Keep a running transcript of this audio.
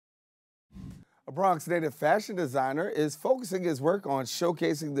A Bronx native fashion designer is focusing his work on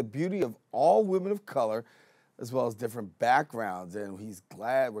showcasing the beauty of all women of color, as well as different backgrounds. And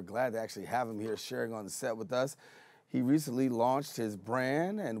we're glad to actually have him here sharing on the set with us. He recently launched his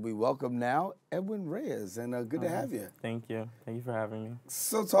brand, and we welcome now Edwin Reyes. And good to have you. Thank you. Thank you for having me.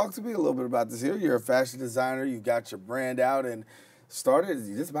 So talk to me a little bit about this here. You're a fashion designer. You've got your brand out and started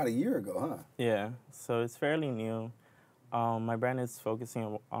just about a year ago, huh? Yeah, so it's fairly new. My brand is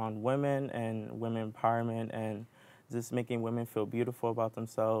focusing on women and women empowerment and just making women feel beautiful about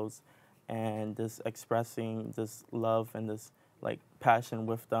themselves and just expressing this love and this like passion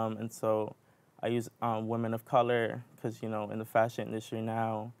with them. And so I use women of color because, you know, in the fashion industry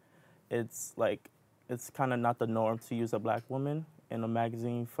now, it's kind of not the norm to use a black woman in a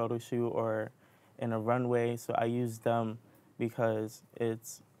magazine photo shoot or in a runway. So I use them because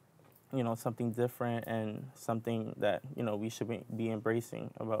it's, you know, something different and something that, you know, we should be embracing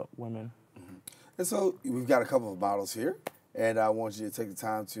about women. Mm-hmm. And so we've got a couple of models here, and I want you to take the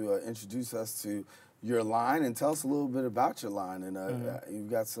time to introduce us to your line and tell us a little bit about your line. And you've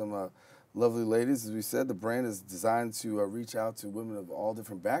got some lovely ladies. As we said, the brand is designed to reach out to women of all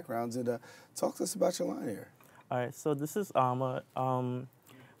different backgrounds. And talk to us about your line here. All right, so this is Alma.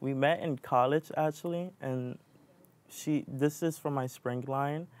 We met in college, actually, and this is from my spring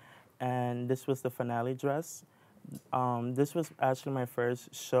line. And this was the finale dress. This was actually my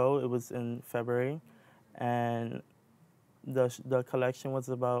first show. It was in February, and the collection was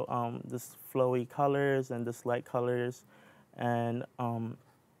about this flowy colors and this light colors, and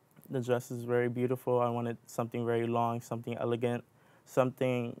the dress is very beautiful. I wanted something very long, something elegant,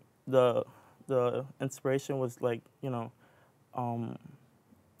 something. The inspiration was like, you know,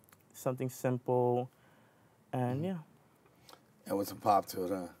 something simple, and yeah. And with some pop to it,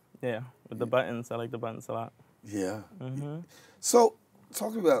 huh? Yeah, with the buttons. I like the buttons a lot. Yeah. Mm-hmm. So,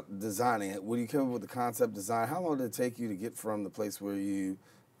 talking about designing it, when you came up with the concept design, how long did it take you to get from the place where you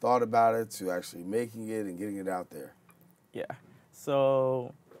thought about it to actually making it and getting it out there? Yeah.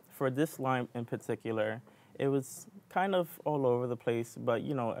 So, for this line in particular, it was kind of all over the place, but,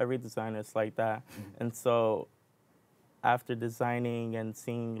 you know, every designer is like that. And so, after designing and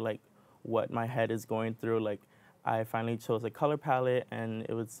seeing, like, what my head is going through, like, I finally chose a color palette, and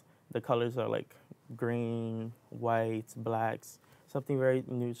the colors are like green, whites, blacks, something very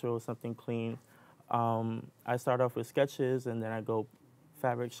neutral, something clean. I start off with sketches, and then I go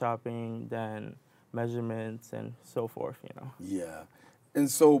fabric shopping, then measurements, and so forth, you know. Yeah.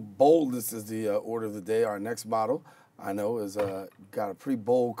 And so boldness is the order of the day. Our next model, I know, is got a pretty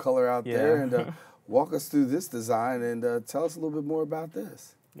bold color out there. And walk us through this design and tell us a little bit more about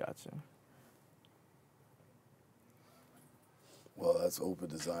this. Gotcha. Well, that's open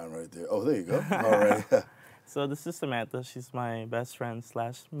design right there. Oh, there you go. All right. So this is Samantha. She's my best friend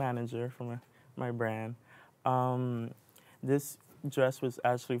 / manager for my brand. This dress was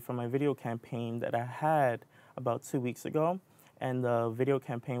actually from my video campaign that I had about 2 weeks ago. And the video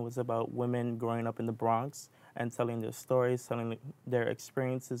campaign was about women growing up in the Bronx and telling their stories, telling their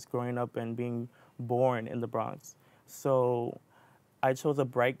experiences growing up and being born in the Bronx. So I chose a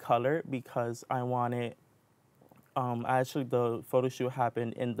bright color because I wanted actually, the photo shoot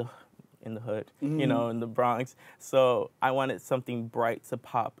happened in the hood, you know, in the Bronx. So I wanted something bright to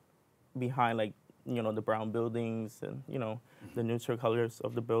pop behind, like, you know, the brown buildings and, you know, the neutral colors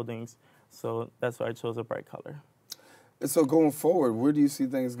of the buildings. So that's why I chose a bright color. And so going forward, where do you see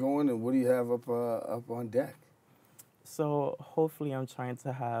things going, and what do you have up on deck? So hopefully I'm trying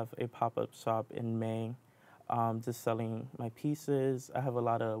to have a pop-up shop in May, just selling my pieces. I have a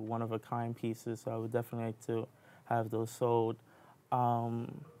lot of one-of-a-kind pieces, so I would definitely like to have those sold.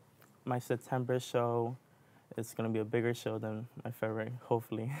 My September show is going to be a bigger show than my February,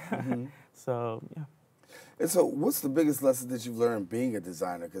 hopefully. So, yeah. And so what's the biggest lesson that you've learned being a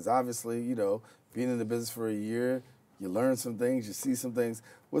designer? Because obviously, you know, being in the business for a year, you learn some things, you see some things.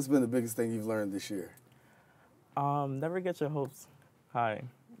 What's been the biggest thing you've learned this year? Never get your hopes high,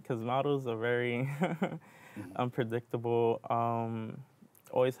 because models are very unpredictable.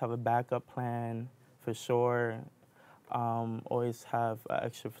 Always have a backup plan, for sure. Always have an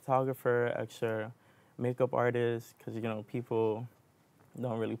extra photographer, extra makeup artist, because, you know, people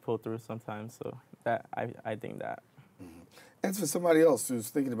don't really pull through sometimes. So that I think that. And for somebody else who's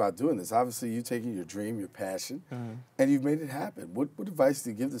thinking about doing this, obviously you've taken your dream, your passion, and you've made it happen. What advice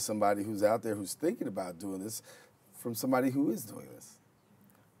do you give to somebody who's out there who's thinking about doing this from somebody who is doing this?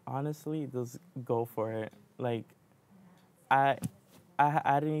 Honestly, just go for it. Like, I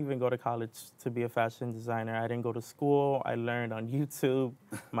didn't even go to college to be a fashion designer. I didn't go to school. I learned on YouTube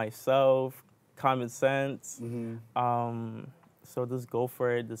myself, common sense. So just go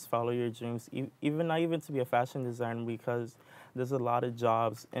for it. Just follow your dreams. Even not even to be a fashion designer, because there's a lot of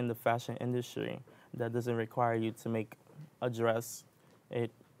jobs in the fashion industry that doesn't require you to make a dress.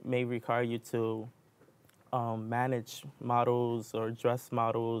 It may require you to manage models or dress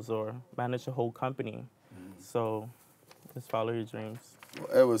models or manage a whole company. So just follow your dreams. Well,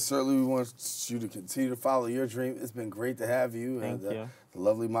 Edward, certainly we want you to continue to follow your dream. It's been great to have you. Thank you. The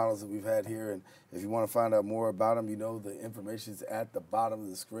lovely models that we've had here. And if you want to find out more about them, you know the information is at the bottom of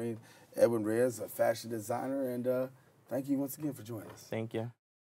the screen. Edwin Reyes, a fashion designer, and thank you once again for joining us. Thank you.